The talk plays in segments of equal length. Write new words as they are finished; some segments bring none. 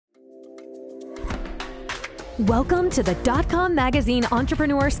Welcome to the DotCom Magazine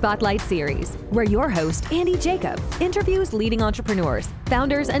Entrepreneur Spotlight Series, where your host, Andy Jacob, interviews leading entrepreneurs,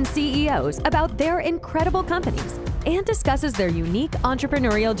 founders, and CEOs about their incredible companies and discusses their unique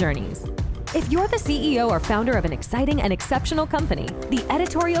entrepreneurial journeys. If you're the CEO or founder of an exciting and exceptional company, the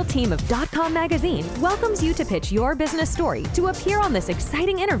editorial team of DotCom Magazine welcomes you to pitch your business story to appear on this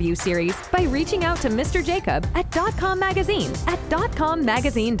exciting interview series by reaching out to Mr. Jacob at DotCom Magazine at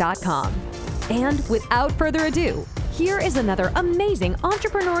dotcommagazine.com. And without further ado, here is another amazing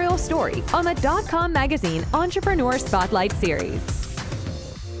entrepreneurial story on the DotCom Magazine Entrepreneur Spotlight Series.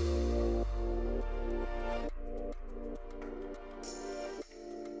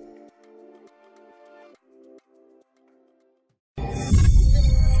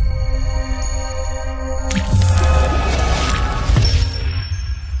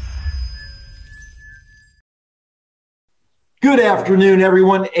 Good afternoon,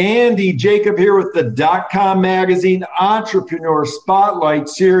 everyone. Andy Jacob here with the DotCom Magazine Entrepreneur Spotlight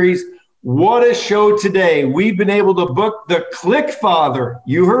Series. What a show today. We've been able to book the Click Father.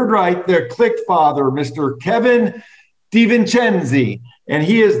 You heard right, the Click Father, Mr. Kevin Vincenzi. And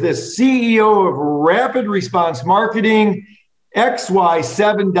he is the CEO of Rapid Response Marketing,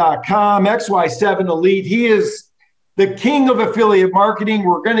 XY7.com, XY7 Elite. He is the king of affiliate marketing.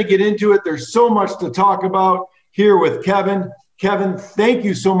 We're going to get into it. There's so much to talk about here with Kevin. Kevin, thank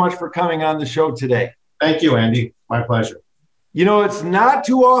you so much for coming on the show today. Thank you, Andy. My pleasure. You know, it's not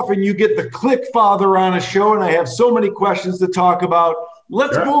too often you get the Click Father on a show, and I have so many questions to talk about.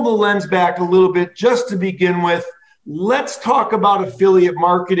 Let's pull the lens back a little bit just to begin with. Let's talk about affiliate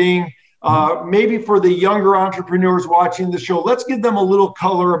marketing. Maybe for the younger entrepreneurs watching the show, let's give them a little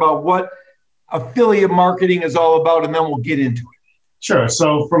color about what affiliate marketing is all about, and then we'll get into it. Sure.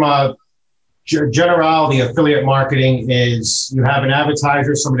 So from a generality, affiliate marketing is you have an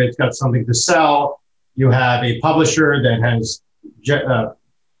advertiser, somebody that's got something to sell. You have a publisher that has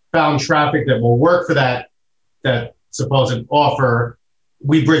found traffic that will work for that supposed offer.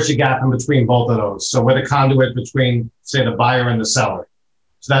 We bridge the gap in between both of those. So we're the conduit between, say, the buyer and the seller.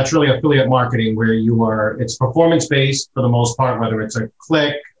 So that's really affiliate marketing, where it's performance-based for the most part, whether it's a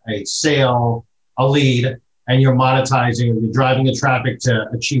click, a sale, a lead, and you're monetizing, you're driving the traffic to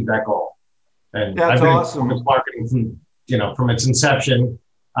achieve that goal. And that's awesome. Marketing from its inception,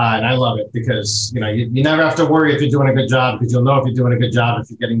 and I love it because you never have to worry if you're doing a good job, because you'll know if you're doing a good job if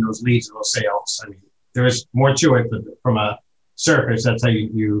you're getting those leads and those sales. I mean, there is more to it, but from a surface, that's how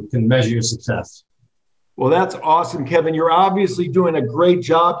you can measure your success. Well, that's awesome, Kevin. You're obviously doing a great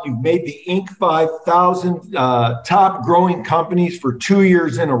job. You've made the Inc. 5000 top growing companies for 2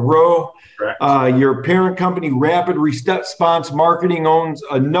 years in a row. Your parent company, Rapid Response Marketing, owns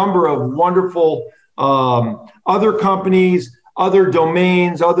a number of wonderful other companies, other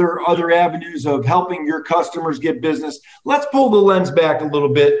domains, other avenues of helping your customers get business. Let's pull the lens back a little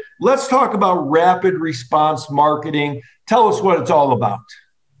bit. Let's talk about Rapid Response Marketing. Tell us what it's all about.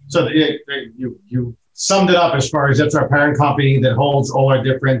 So you summed it up as far as that's our parent company that holds all our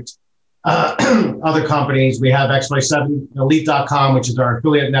different other companies. We have XY7 Elite.com, which is our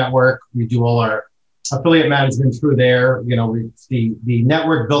affiliate network. We do all our affiliate management through there. The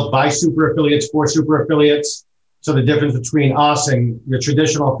network built by super affiliates for super affiliates. So the difference between us and your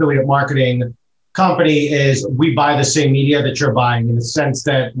traditional affiliate marketing company is we buy the same media that you're buying, in the sense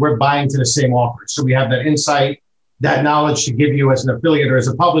that we're buying to the same offer. So we have that insight, that knowledge to give you as an affiliate or as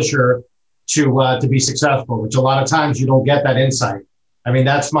a publisher to be successful, which a lot of times you don't get that insight. I mean,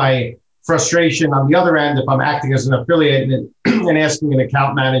 that's my frustration on the other end. If I'm acting as an affiliate and asking an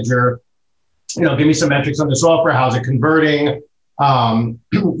account manager, give me some metrics on this offer. How's it converting? What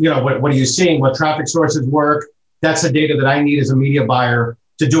are you seeing? What traffic sources work? That's the data that I need as a media buyer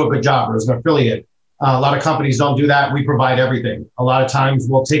to do a good job, or as an affiliate. A lot of companies don't do that. We provide everything. A lot of times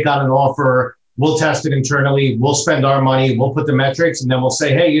we'll take on an offer, we'll test it internally, we'll spend our money, we'll put the metrics, and then we'll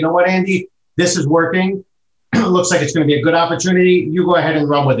say, hey, you know what, Andy? This is working. Looks like it's going to be a good opportunity. You go ahead and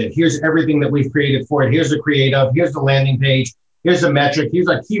run with it. Here's everything that we've created for it. Here's the creative. Here's the landing page. Here's the metric. Here's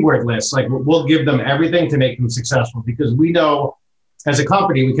our keyword list. Like, we'll give them everything to make them successful, because we know as a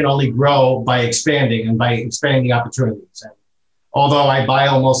company, we can only grow by expanding and by expanding the opportunities. And although I buy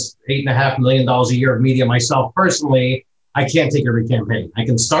almost $8.5 million a year of media myself personally, I can't take every campaign. I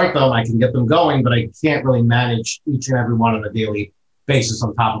can start them, I can get them going, but I can't really manage each and every one on a daily basis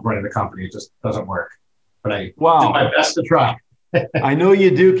on top of running the company. It just doesn't work. But I do my best to try. I know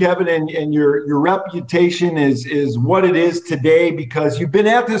you do, Kevin, and your reputation is what it is today, because you've been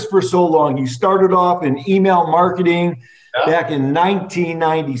at this for so long. You started off in email marketing back in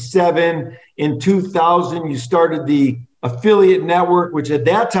 1997. In 2000, you started the affiliate network, which at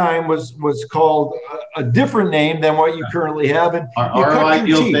that time was called a different name than what you currently have. And ROI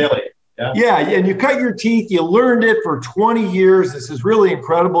Deals Daily. Yeah, and you cut your teeth. You learned it for 20 years. This is really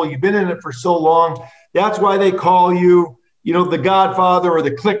incredible. You've been in it for so long. That's why they call you, the Godfather or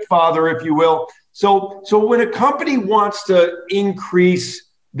the Click Father, if you will. So when a company wants to increase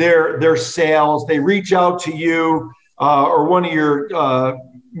their sales, they reach out to you or one of your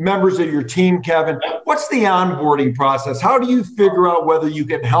members of your team, Kevin. What's the onboarding process? How do you figure out whether you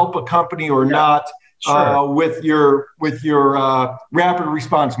can help a company or not with your rapid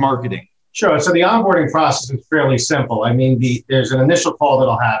response marketing? Sure. So the onboarding process is fairly simple. I mean, there's an initial call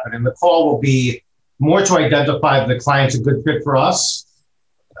that'll happen, and the call will be more to identify that the client's a good fit for us,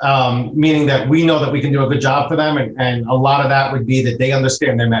 meaning that we know that we can do a good job for them. And a lot of that would be that they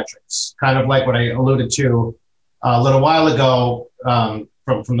understand their metrics, kind of like what I alluded to a little while ago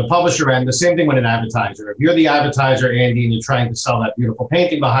from the publisher end. The same thing with an advertiser. If you're the advertiser, Andy, and you're trying to sell that beautiful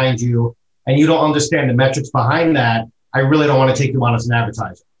painting behind you, and you don't understand the metrics behind that, I really don't want to take you on as an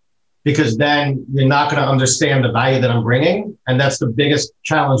advertiser, because then you're not going to understand the value that I'm bringing. And that's the biggest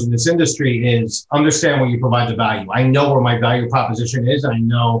challenge in this industry, is understand when you provide the value. I know where my value proposition is, and I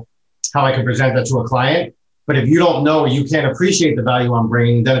know how I can present that to a client. But if you don't know or you can't appreciate the value I'm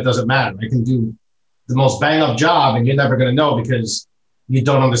bringing, then it doesn't matter. I can do the most bang up job and you're never going to know because you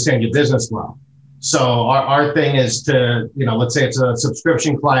don't understand your business well. So our thing is to, let's say it's a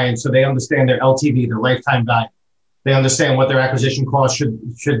subscription client, so they understand their LTV, their lifetime value. They understand what their acquisition cost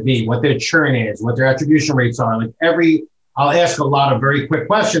should be, what their churn is, what their attribution rates are. I'll ask a lot of very quick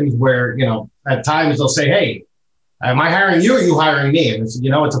questions where, at times they'll say, hey, am I hiring you or are you hiring me? And it's,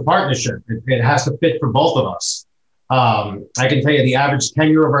 it's a partnership. It has to fit for both of us. I can tell you the average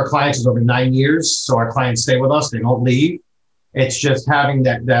tenure of our clients is over 9 years. So our clients stay with us. They don't leave. It's just having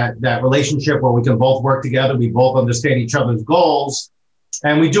that relationship where we can both work together. We both understand each other's goals,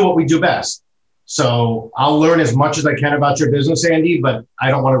 and we do what we do best. So I'll learn as much as I can about your business, Andy, but I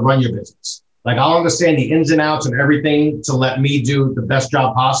don't want to run your business. I'll understand the ins and outs and everything to let me do the best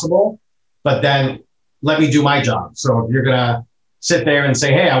job possible, but then let me do my job. So if you're going to sit there and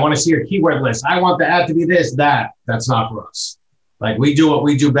say, hey, I want to see your keyword list, I want the ad to be this, that's not for us. We do what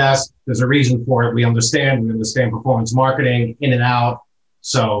we do best. There's a reason for it. We understand performance marketing in and out.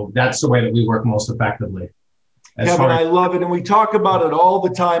 So that's the way that we work most effectively. Kevin, I love it. And we talk about it all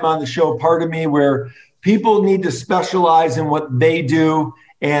the time on the show, Pardon Me, where people need to specialize in what they do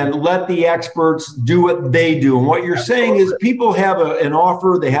and let the experts do what they do. And what you're saying is people have an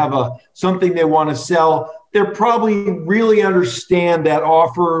offer, they have something they want to sell. They probably really understand that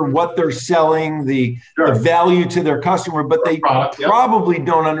offer, what they're selling, the value to their customer, but they probably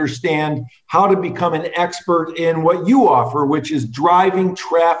don't understand how to become an expert in what you offer, which is driving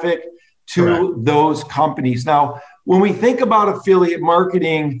traffic to those companies. Now, when we think about affiliate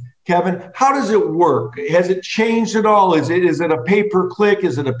marketing, Kevin, how does it work? Has it changed at all? Is it a pay-per-click?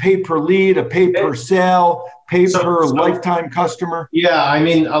 Is it a pay-per-lead, a pay-per-sale, pay-per-lifetime customer? Yeah, I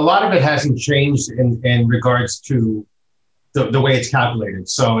mean, a lot of it hasn't changed in regards to the way it's calculated.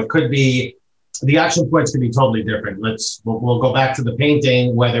 So it could be, the action points could be totally different. We'll go back to the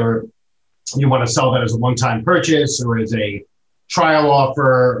painting, whether you want to sell that as a one-time purchase or as a trial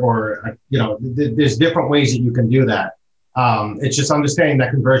offer, or, there's different ways that you can do that. It's just understanding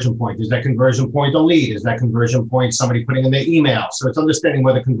that conversion point. Is that conversion point a lead? Is that conversion point somebody putting in their email? So it's understanding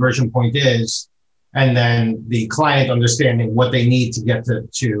where the conversion point is, and then the client understanding what they need to get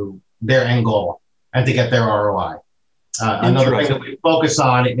to their end goal and to get their ROI. Another thing that we focus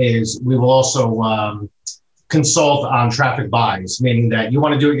on is we will also consult on traffic buys, meaning that you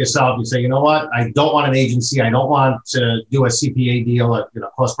want to do it yourself. You say, you know what? I don't want an agency. I don't want to do a CPA deal, a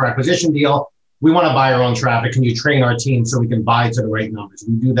cost per acquisition deal. We want to buy our own traffic. Can you train our team so we can buy to the right numbers?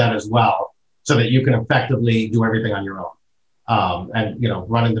 We do that as well, so that you can effectively do everything on your own and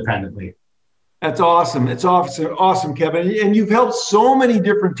run independently. That's awesome. It's awesome, Kevin. And you've helped so many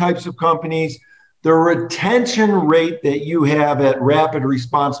different types of companies. The retention rate that you have at Rapid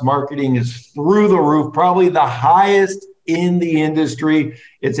Response Marketing is through the roof, probably the highest in the industry.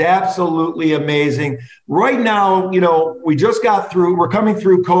 It's absolutely amazing. Right now, we just got through, we're coming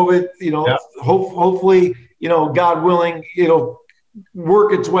through COVID, hopefully, God willing, it'll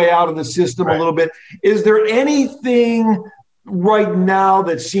work its way out of the system a little bit. Is there anything right now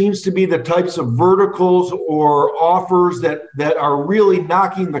that seems to be the types of verticals or offers that are really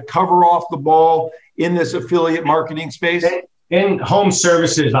knocking the cover off the ball in this affiliate marketing space? In home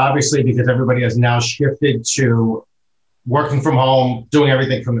services, obviously, because everybody has now shifted to working from home, doing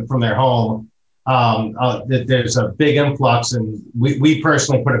everything from their home. There's a big influx, and we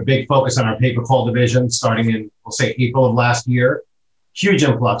personally put a big focus on our pay-per-call division starting in, we'll say, April of last year. Huge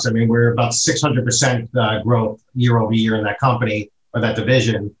influx. I mean, we're about 600% growth year over year in that company or that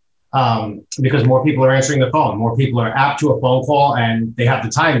division, because more people are answering the phone. More people are apt to a phone call, and they have the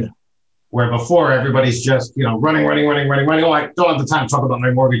time now. Where before everybody's just, running. Oh, I don't have the time to talk about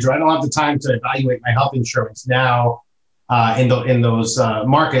my mortgage, or I don't have the time to evaluate my health insurance. Now, in those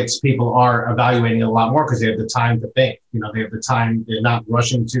markets, people are evaluating it a lot more because they have the time to think. They have the time. They're not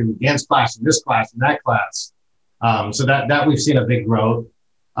rushing to dance class and this class and that class. So that we've seen a big growth.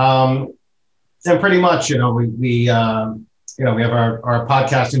 And pretty much, we have our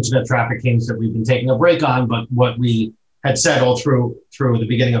podcast, Internet Traffic Kings, that we've been taking a break on. But what we had said all through the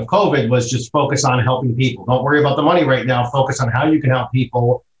beginning of COVID was just focus on helping people. Don't worry about the money right now. Focus on how you can help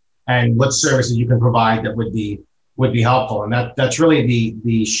people and what services you can provide that would be helpful. And that's really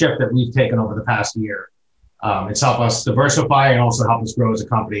the shift that we've taken over the past year. It's helped us diversify and also help us grow as a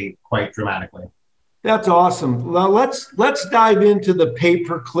company quite dramatically. That's awesome. Well, let's dive into the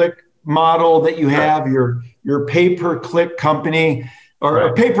pay-per-click model that you have, your pay-per-click company, or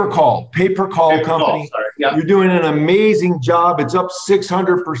a pay-per-call company. Yep. You're doing an amazing job. It's up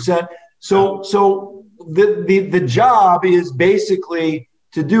 600%. So the job is basically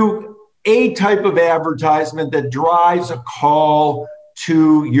to do a type of advertisement that drives a call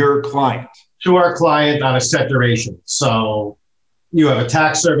to your client. To our client on a set duration. So you have a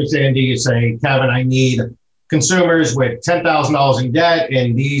tax service, Andy. You say, Kevin, I need consumers with $10,000 in debt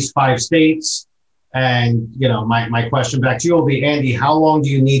in these 5 states. And, my question back to you will be, Andy, how long do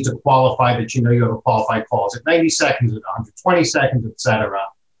you need to qualify that you have a qualified call? Is it 90 seconds, 120 seconds, et cetera?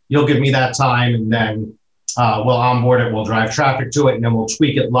 You'll give me that time, and then we'll onboard it, we'll drive traffic to it, and then we'll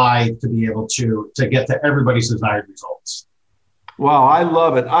tweak it live to be able to get to everybody's desired results. Wow, I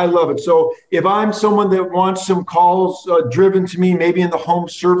love it. So if I'm someone that wants some calls driven to me, maybe in the home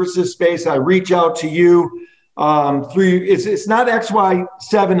services space, I reach out to you. It's not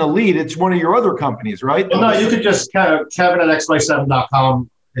XY7 Elite. It's one of your other companies, right? No, you could just Kevin at xy7.com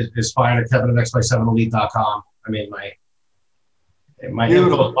is fine, or Kevin at xy7elite.com. I mean, my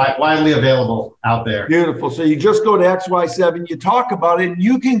info is widely available out there. Beautiful. So you just go to XY7, you talk about it, and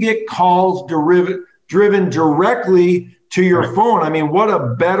you can get calls driven directly to your phone. I mean, what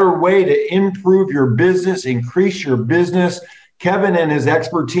a better way to improve your business, increase your business. Kevin and his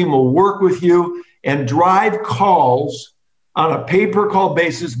expert team will work with you and drive calls on a pay-per-call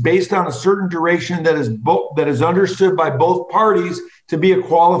basis based on a certain duration that is understood by both parties to be a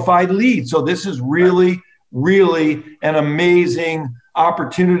qualified lead. So this is really, really an amazing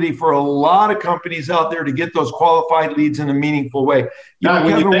opportunity for a lot of companies out there to get those qualified leads in a meaningful way.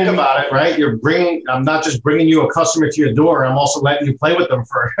 When you think about it, right? I'm not just bringing you a customer to your door. I'm also letting you play with them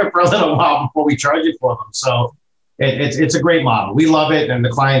for a little while before we charge you for them. So it's a great model. We love it, and the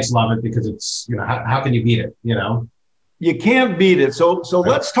clients love it because it's, how can you beat it? You can't beat it. So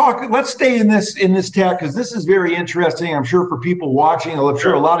let's stay in this tack, because this is very interesting. I'm sure for people watching, I'm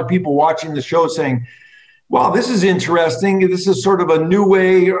sure a lot of people watching the show saying, wow, this is interesting. This is sort of a new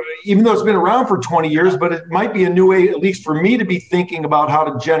way, even though it's been around for 20 years, but it might be a new way, at least for me, to be thinking about how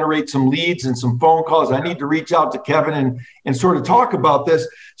to generate some leads and some phone calls. I need to reach out to Kevin and sort of talk about this.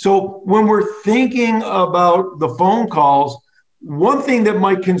 So when we're thinking about the phone calls, one thing that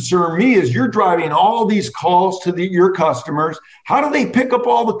might concern me is you're driving all these calls to your customers. How do they pick up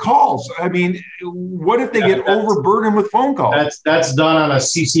all the calls? I mean, what if they get overburdened with phone calls? That's done on a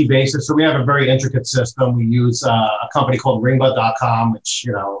CC basis. So we have a very intricate system. We use a company called ringbud.com, which,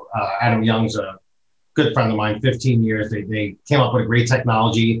 Adam Young's a good friend of mine, 15 years. They came up with a great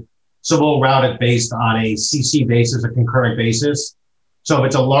technology. So we'll route it based on a CC basis, a concurrent basis. So if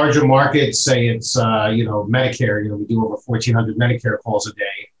it's a larger market, say it's, Medicare, we do over 1,400 Medicare calls a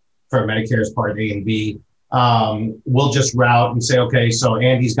day for Medicare's Part A and B. We'll just route and say, okay, so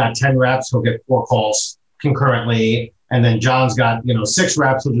Andy's got 10 reps, he'll get 4 calls concurrently. And then John's got, 6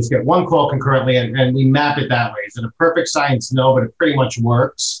 reps, he'll just get 1 call concurrently. And we map it that way. Is it a perfect science? No, but it pretty much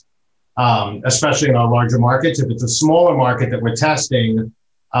works, especially in our larger markets. If it's a smaller market that we're testing,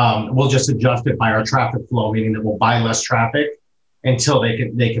 we'll just adjust it by our traffic flow, meaning that we'll buy less traffic until they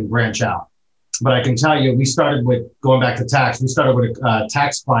can branch out. But I can tell you, we started with, going back to tax, we started with a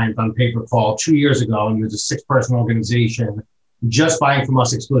tax client on pay-per-call 2 years ago, and he was a 6-person organization just buying from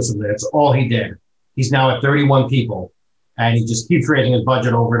us exclusively. That's all he did. He's now at 31 people, and he just keeps raising his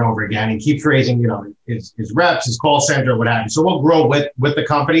budget over and over again. He keeps raising, his reps, his call center, what have you. So we'll grow with the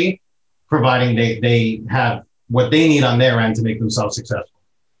company, providing they have what they need on their end to make themselves successful.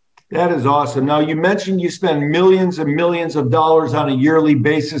 That is awesome. Now, you mentioned you spend millions and millions of dollars on a yearly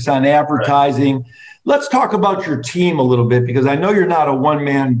basis on advertising. Right. Let's talk about your team a little bit, because I know you're not a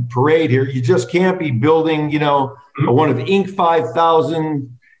one-man parade here. You just can't be building, one of Inc.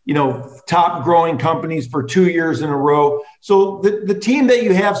 5000, top growing companies for 2 years in a row. So the team that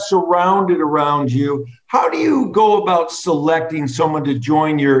you have surrounded around you, how do you go about selecting someone to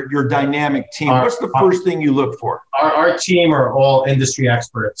join your dynamic team? What's the first thing you look for? Our team are all industry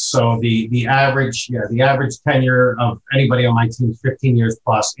experts. So the average tenure of anybody on my team is 15 years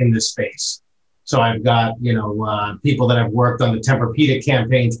plus in this space. So I've got, people that have worked on the Tempur-Pedic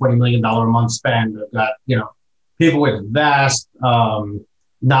campaign, $20 million a month spend. I've got, people with vast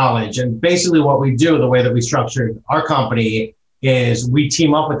knowledge. And basically what we do, the way that we structured our company, is we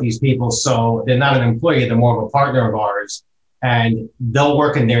team up with these people. So they're not an employee, they're more of a partner of ours, and they'll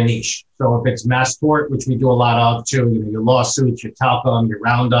work in their niche. So if it's mass tort, which we do a lot of too, your lawsuits, your talcum, your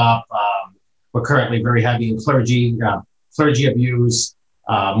roundup, we're currently very heavy in clergy abuse,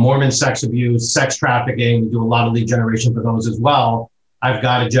 Mormon sex abuse, sex trafficking. We do a lot of lead generation for those as well. I've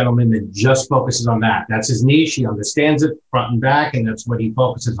got a gentleman that just focuses on that. That's his niche. He understands it front and back, and that's what he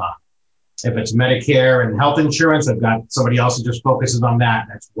focuses on. If it's Medicare and health insurance, I've got somebody else who just focuses on that.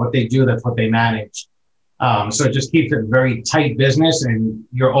 That's what they do. That's what they manage. So it just keeps it very tight business, and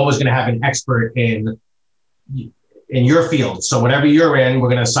you're always going to have an expert in your field. So whatever you're in, we're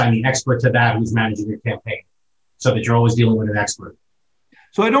going to assign the expert to that who's managing your campaign, so that you're always dealing with an expert.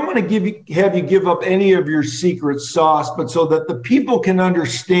 So I don't want to have you give up any of your secret sauce, but so that the people can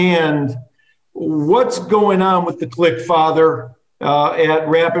understand what's going on with the ClickFather at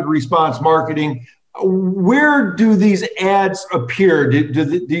Rapid Response Marketing. Where do these ads appear?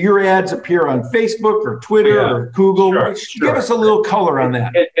 Do your ads appear on Facebook or Twitter or Google? Sure. Give us a little color on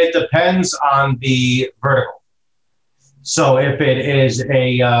that. It depends on the vertical. So if it is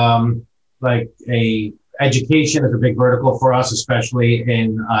education is a big vertical for us, especially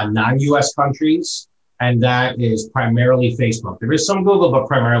in non-US countries. And that is primarily Facebook. There is some Google, but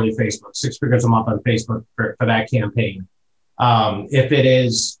primarily Facebook. 6 figures a month on Facebook for that campaign. If it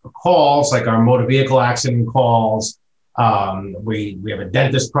is calls, like our motor vehicle accident calls, we have a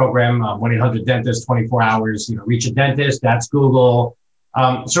dentist program, 1-800-DENTIST, 24 hours, reach a dentist, that's Google.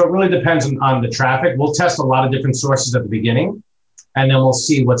 So it really depends on the traffic. We'll test a lot of different sources at the beginning, and then we'll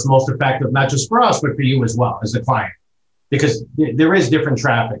see what's most effective, not just for us, but for you as well as the client, because there is different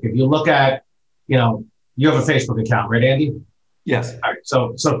traffic. If you look at, you have a Facebook account, right, Andy? Yes. All right.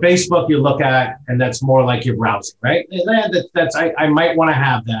 So Facebook you look at, and that's more like your browsing, right? I might want to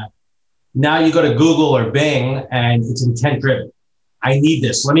have that. Now you go to Google or Bing, and it's intent driven. I need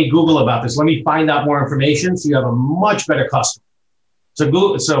this. Let me Google about this. Let me find out more information. So you have a much better customer. So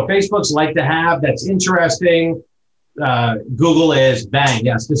Facebook's like to have, that's interesting. Google is bang.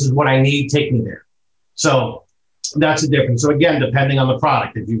 Yes, this is what I need. Take me there. So that's the difference. So again, depending on the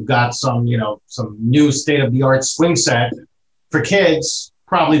product, if you've got some new state-of-the-art swing set for kids,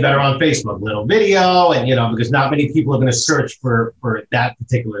 probably better on Facebook, little video, and because not many people are going to search for that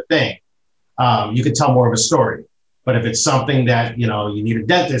particular thing. You can tell more of a story. But if it's something that you need a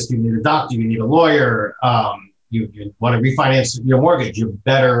dentist, you need a doctor, you need a lawyer, you want to refinance your mortgage, you're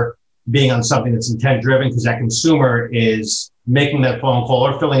better being on something that's intent driven, because that consumer is making that phone call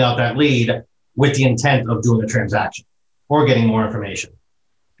or filling out that lead with the intent of doing a transaction or getting more information.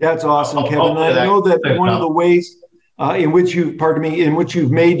 That's awesome, Kevin. I know that one of the ways in which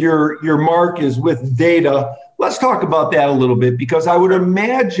you've made your mark is with data. Let's talk about that a little bit, because I would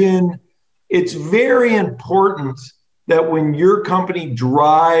imagine it's very important that when your company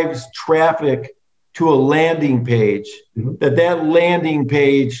drives traffic to a landing page, that landing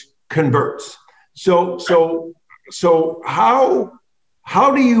page converts. So how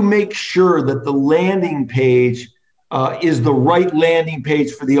do you make sure that the landing page is the right landing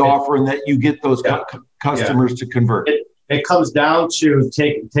page for the offer, and that you get those customers to convert? It comes down to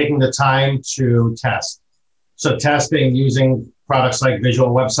taking the time to test. So testing using products like Visual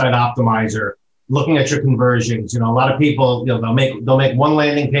Website Optimizer, looking at your conversions. A lot of people, they'll make one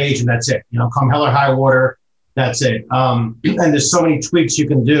landing page and that's it. Come hell or high water, that's it. And there's so many tweaks you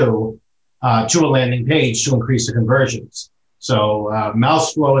can do to a landing page to increase the conversions. So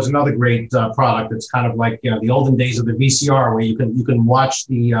Mouseflow is another great product. It's kind of like the olden days of the VCR, where you can watch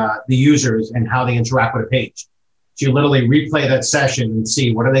the users and how they interact with a page. So you literally replay that session and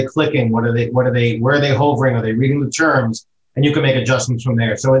see what are they clicking, where are they hovering, are they reading the terms, and you can make adjustments from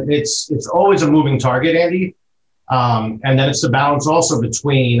there. So it's always a moving target, Andy. And then it's the balance also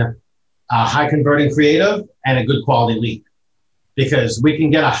between high converting creative and a good quality lead. because we can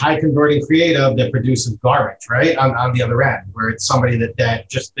get a high converting creative that produces garbage, right? On the other end, where it's somebody that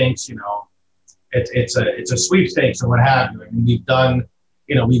just thinks, it's a sweepstakes or what have you. I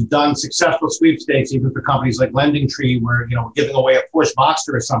mean, we've done successful sweepstakes even for companies like Lending Tree, where we're giving away a Porsche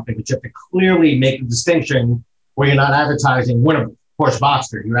Boxster or something, but you have to clearly make a distinction where you're not advertising win a Porsche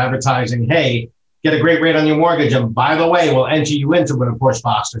Boxster. You're advertising, hey, get a great rate on your mortgage, and by the way, we'll enter you into win a Porsche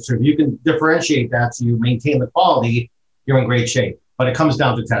Boxster. So if you can differentiate that so you maintain the quality, you're in great shape. But it comes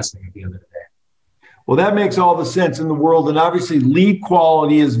down to testing at the end of the day. Well, that makes all the sense in the world. And obviously lead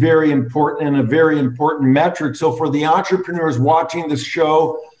quality is very important and a very important metric. So for the entrepreneurs watching this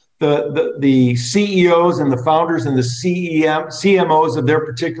show, the CEOs and the founders and the CMOs of their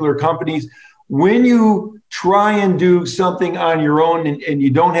particular companies, when you try and do something on your own and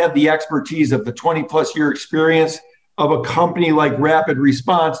you don't have the expertise of the 20 plus year experience of a company like Rapid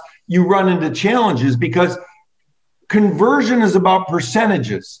Response, you run into challenges because conversion is about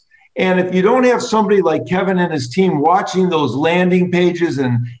percentages. And if you don't have somebody like Kevin and his team watching those landing pages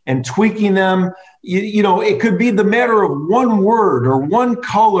and tweaking them, it could be the matter of one word or one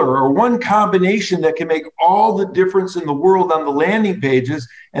color or one combination that can make all the difference in the world on the landing pages.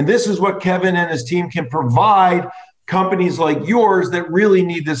 And this is what Kevin and his team can provide companies like yours that really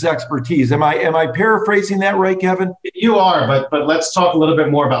need this expertise. Am I paraphrasing that right, Kevin? You are, but let's talk a little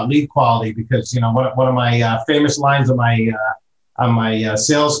bit more about lead quality, because one of my famous lines on my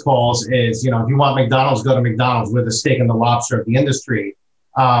sales calls is, if you want McDonald's, go to McDonald's. We're the steak and the lobster of the industry.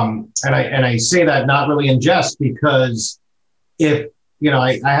 And I say that not really in jest, because if,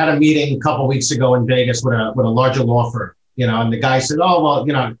 I had a meeting a couple of weeks ago in Vegas with a larger law firm, and the guy said, oh,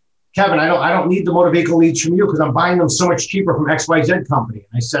 well, Kevin, I don't need the motor vehicle leads from you because I'm buying them so much cheaper from XYZ company.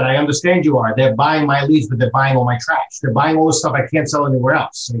 And I said, I understand you are. They're buying my leads, but they're buying all my trash. They're buying all the stuff I can't sell anywhere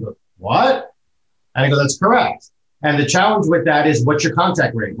else. And he goes, what? And I go, that's correct. And the challenge with that is, what's your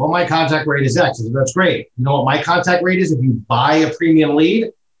contact rate? Well, my contact rate is X. I said, that's great. You know what my contact rate is? If you buy a premium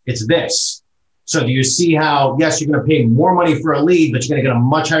lead, it's this. So do you see how, yes, you're going to pay more money for a lead, but you're going to get a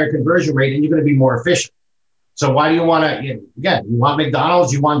much higher conversion rate and you're going to be more efficient. So why do you want to, again, you want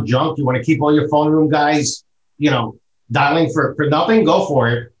McDonald's, you want junk, you want to keep all your phone room guys, dialing for nothing, go for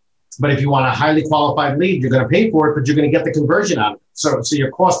it. But if you want a highly qualified lead, you're going to pay for it, but you're going to get the conversion out of it. So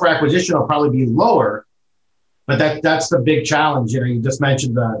your cost per acquisition will probably be lower, but that's the big challenge. You just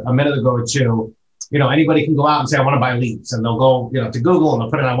mentioned a minute ago or two, anybody can go out and say, I want to buy leads, and they'll go, to Google and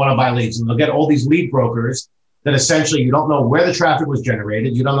they'll put in, I want to buy leads, and they'll get all these lead brokers that essentially you don't know where the traffic was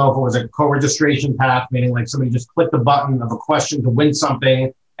generated. You don't know if it was a co-registration path, meaning like somebody just clicked the button of a question to win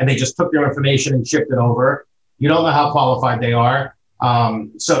something and they just took their information and shipped it over. You don't know how qualified they are.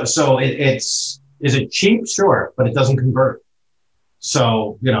 So is it cheap? Sure, but it doesn't convert.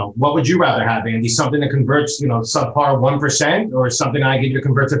 So, what would you rather have, Andy? Something that converts, subpar 1%, or something I give you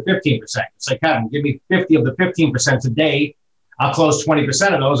converts at 15%? It's like, Kevin, give me 50 of the 15% today. I'll close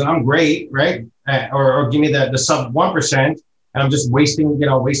 20% of those and I'm great, right? Or give me the sub 1% and I'm just wasting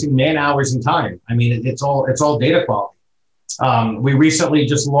man hours and time. I mean, it's all data quality. We recently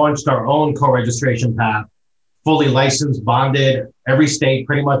just launched our own co-registration path, fully licensed, bonded, every state,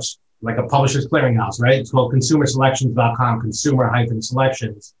 pretty much like a publisher's clearinghouse, right? It's called consumerselections.com,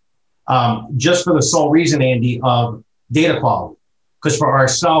 consumer-selections, just for the sole reason, Andy, of data quality. Because for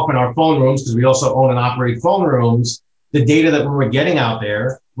ourselves and our phone rooms, because we also own and operate phone rooms, the data that we were getting out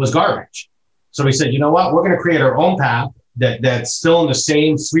there was garbage. So we said, you know what, we're going to create our own path that's still in the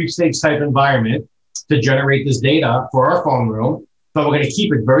same sweepstakes type environment to generate this data for our phone room, but we're going to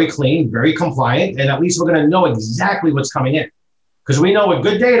keep it very clean, very compliant, and at least we're going to know exactly what's coming in. Because we know with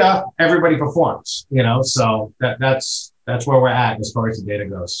good data, everybody performs, so that's where we're at as far as the data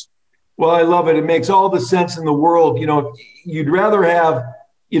goes. Well, I love it. It makes all the sense in the world. You'd rather have,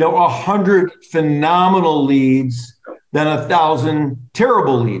 100 phenomenal leads than 1,000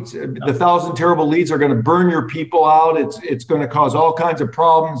 terrible leads. The 1,000 terrible leads are going to burn your people out. It's going to cause all kinds of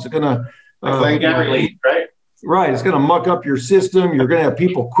problems. It's going to lead, right? Right. It's going to muck up your system. You're going to have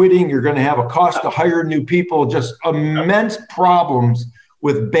people quitting. You're going to have a cost to hire new people. Just immense problems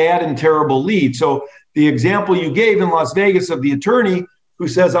with bad and terrible leads. So the example you gave in Las Vegas of the attorney who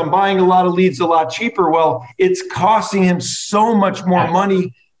says, I'm buying a lot of leads a lot cheaper. Well, it's costing him so much more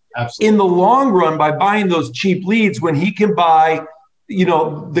money in the long run by buying those cheap leads when he can buy,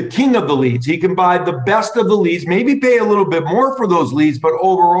 the king of the leads. He can buy the best of the leads, maybe pay a little bit more for those leads, but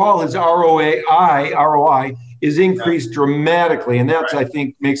overall his ROI is increased dramatically. And that's, I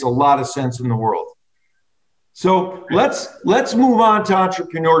think, makes a lot of sense in the world. So let's move on to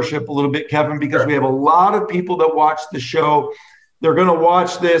entrepreneurship a little bit, Kevin, because we have a lot of people that watch the show They're going to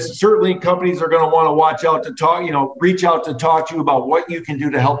watch this. Certainly companies are going to want to watch out to talk, reach out to talk to you about what you can do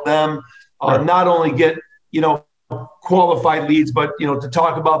to help them not only get, qualified leads, but, to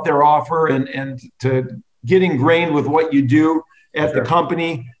talk about their offer and to get ingrained with what you do at the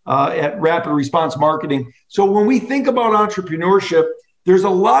company, at Rapid Response Marketing. So when we think about entrepreneurship, there's a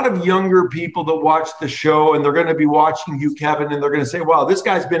lot of younger people that watch the show, and they're going to be watching you, Kevin, and they're going to say, wow, this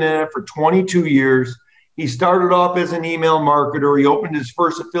guy's been in it for 22 years. He started off as an email marketer. He opened his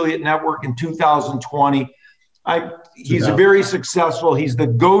first affiliate network in 2020. He's very successful. He's the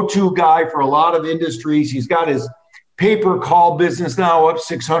go-to guy for a lot of industries. He's got his pay-per-call business now up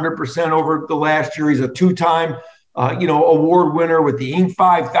 600% over the last year. He's a two-time, award winner with the Inc.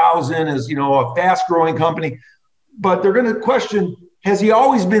 5000 as, a fast-growing company. But they're going to question, has he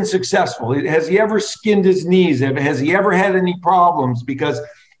always been successful? Has he ever skinned his knees? Has he ever had any problems? Because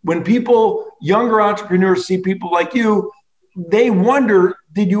when younger entrepreneurs see people like you, they wonder,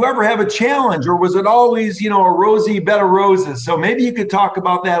 did you ever have a challenge, or was it always, a rosy bed of roses? So maybe you could talk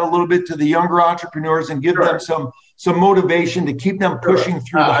about that a little bit to the younger entrepreneurs and give them some motivation to keep them pushing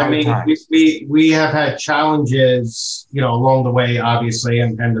through the hard times. We have had challenges, along the way, obviously.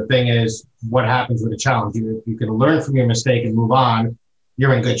 And the thing is, what happens with a challenge? You can learn from your mistake and move on.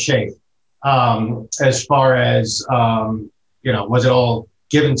 You're in good shape. As far as, was it all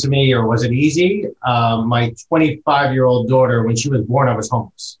given to me or was it easy? My 25-year-old daughter, when she was born, I was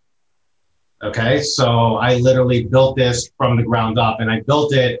homeless. Okay. So I literally built this from the ground up, and I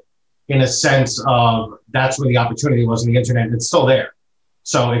built it in a sense of that's where the opportunity was on the internet. It's still there.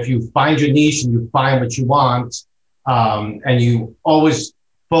 So if you find your niche and you find what you want, and you always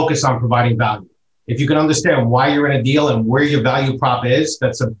focus on providing value. If you can understand why you're in a deal and where your value prop is,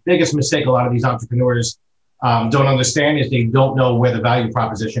 that's the biggest mistake a lot of these entrepreneurs don't understand, is they don't know where the value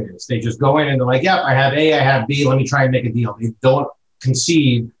proposition is. They just go in and they're like, yep, I have A, I have B, let me try and make a deal. They don't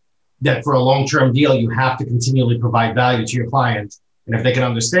conceive that for a long-term deal, you have to continually provide value to your client. And if they can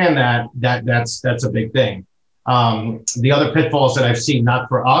understand that's a big thing. The other pitfalls that I've seen, not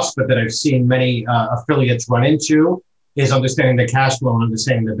for us, but that I've seen many affiliates run into, is understanding the cash flow and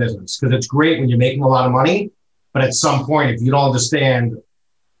understanding the business. Because it's great when you're making a lot of money, but at some point, if you don't understand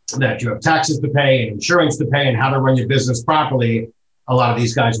that you have taxes to pay and insurance to pay and how to run your business properly, a lot of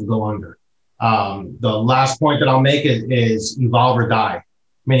these guys will go under. The last point that I'll make is evolve or die,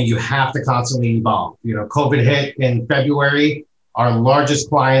 meaning you have to constantly evolve. COVID hit in February. Our largest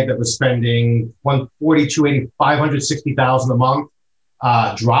client that was spending $140,280, $560,000 a month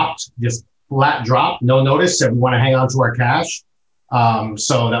dropped, just flat drop, no notice. Said we want to hang on to our cash.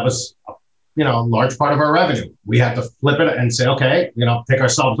 So that was a large part of our revenue. We had to flip it and say, okay, pick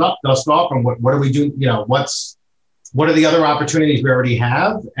ourselves up, dust off, and what do we do? What are the other opportunities we already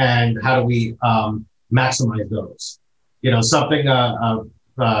have, and how do we maximize those? Something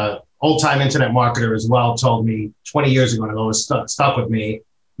old-time internet marketer as well told me 20 years ago, and it always stuck with me.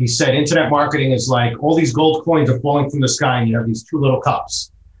 He said, internet marketing is like all these gold coins are falling from the sky, and you have these two little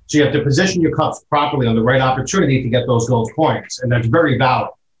cups. So you have to position your cups properly on the right opportunity to get those gold coins, and that's very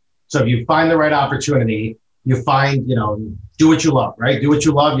valid. So if you find the right opportunity, you find, do what you love, right? Do what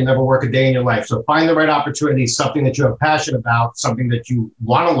you love. You never work a day in your life. So find the right opportunity, something that you have passion about, something that you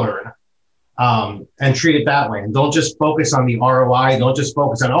want to learn, and treat it that way. And don't just focus on the ROI. Don't just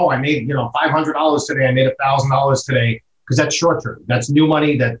focus on, I made, $500 today. I made $1,000 today, because that's short term. That's new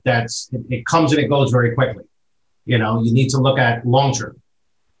money. It comes and it goes very quickly. You need to look at long term.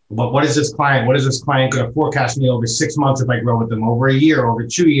 But what is this client going to forecast me over 6 months if I grow with them, over a year, over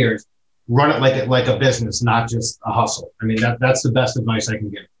 2 years? Run it like a business, not just a hustle. I mean, that's the best advice I can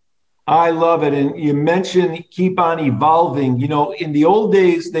give. I love it. And you mentioned keep on evolving. In the old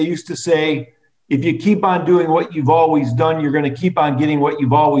days, they used to say, if you keep on doing what you've always done, you're going to keep on getting what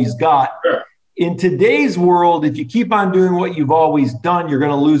you've always got. Sure. In today's world, if you keep on doing what you've always done, you're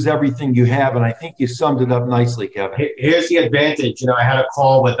going to lose everything you have. And I think you summed it up nicely, Kevin. Here's the advantage. I had a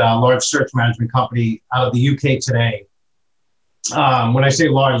call with a large search management company out of the UK today. When I say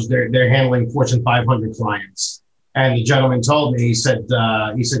large, they're handling Fortune 500 clients. And the gentleman told me, he said,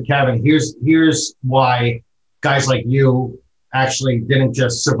 Kevin, here's why guys like you actually didn't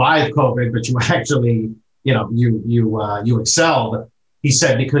just survive COVID, but you actually, you excelled. He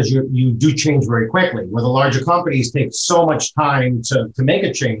said, because you do change very quickly, where the larger companies take so much time to make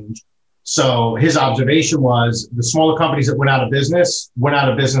a change. So his observation was the smaller companies that went out of business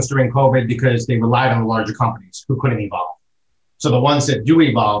during COVID because they relied on the larger companies who couldn't evolve. So the ones that do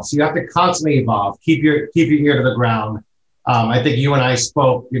evolve, so you have to constantly evolve, keep your ear to the ground. I think you and I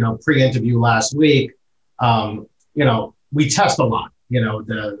spoke, pre-interview last week. We test a lot,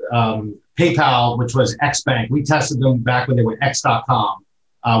 the PayPal, which was X Bank. We tested them back when they were X.com.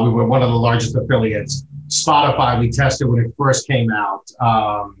 We were one of the largest affiliates. Spotify, we tested when it first came out.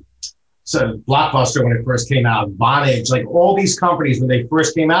 So Blockbuster, when it first came out, Vonage, like all these companies, when they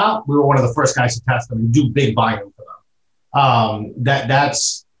first came out, we were one of the first guys to test them and do big volume for them.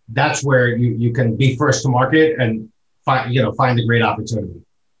 That's where you can be first to market and find a great opportunity.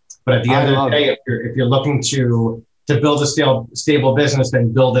 But at the end of the day, if you're looking to build a stable business,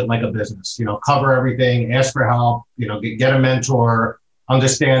 then build it like a business. Cover everything, ask for help. Get a mentor,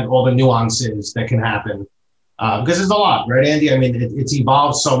 understand all the nuances that can happen. Because there's a lot, right, Andy? I mean, it's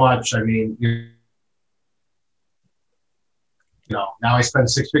evolved so much. I mean, now I spend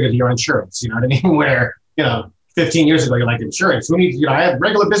 6 figures a year on insurance. You know what I mean? Where 15 years ago, you're like, insurance. Who needs? I have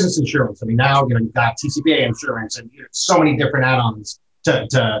regular business insurance. I mean, now you've got TCPA insurance and so many different add-ons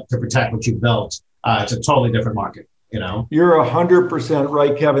to protect what you've built. It's a totally different market. You're 100%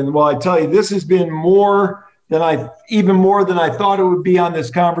 right, Kevin. Well, I tell you, this has been even more than I thought it would be on this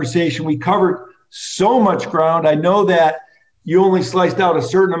conversation. We covered so much ground. I know that you only sliced out a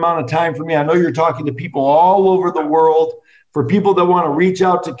certain amount of time for me. I know you're talking to people all over the world. For people that want to reach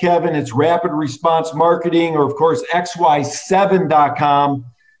out to Kevin, it's Rapid Response Marketing, or of course, xy7.com.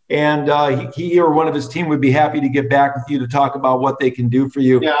 And he or one of his team would be happy to get back with you to talk about what they can do for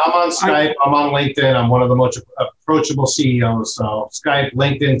you. Yeah, I'm on Skype. I'm on LinkedIn. I'm one of the most approachable CEOs. So Skype,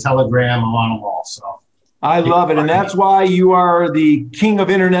 LinkedIn, Telegram, I'm on them all. So I love it. And that's why you are the king of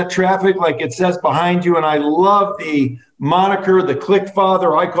internet traffic, like it says behind you. And I love the moniker, the Click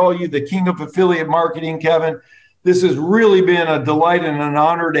Father. I call you the king of affiliate marketing, Kevin. This has really been a delight and an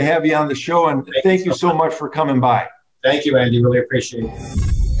honor to have you on the show. And thank you so much for coming by. Thank you, Andy. Really appreciate it.